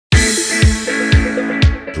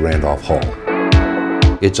Randolph Hall.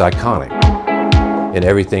 It's iconic, and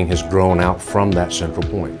everything has grown out from that central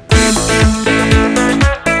point.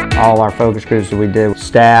 All our focus groups that we did,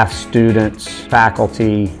 staff, students,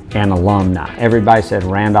 faculty, and alumni. Everybody said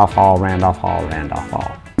Randolph Hall, Randolph Hall, Randolph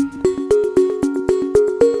Hall.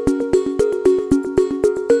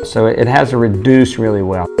 So it has to reduce really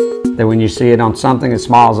well. That when you see it on something as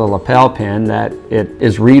small as a lapel pin, that it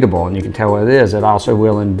is readable and you can tell what it is. It also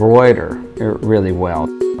will embroider really well.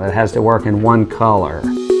 It has to work in one color.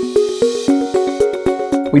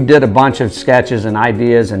 We did a bunch of sketches and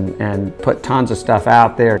ideas and put tons of stuff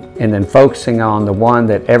out there, and then focusing on the one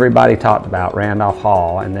that everybody talked about, Randolph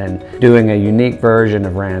Hall, and then doing a unique version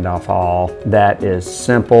of Randolph Hall that is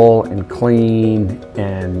simple and clean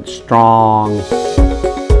and strong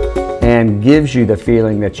and gives you the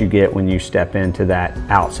feeling that you get when you step into that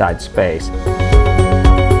outside space.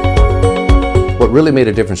 What really made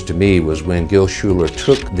a difference to me was when Gil Shuler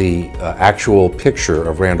took the actual picture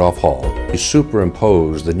of Randolph Hall. He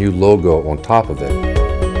superimposed the new logo on top of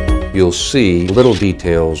it. You'll see little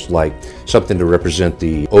details like something to represent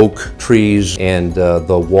the oak trees and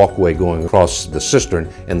the walkway going across the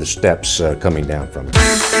cistern and the steps coming down from it.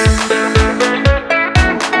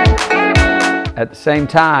 At the same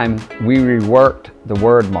time, we reworked the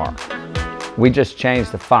word mark. We just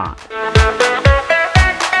changed the font.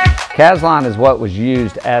 Caslon is what was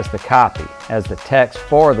used as the copy, as the text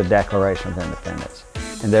for the Declaration of Independence.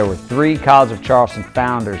 And there were 3 College of Charleston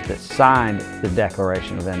founders that signed the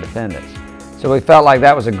Declaration of Independence. So we felt like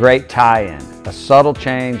that was a great tie-in, a subtle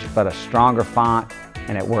change but a stronger font,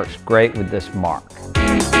 and it works great with this mark.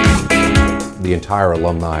 The entire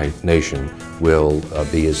alumni nation will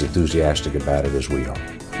be as enthusiastic about it as we are.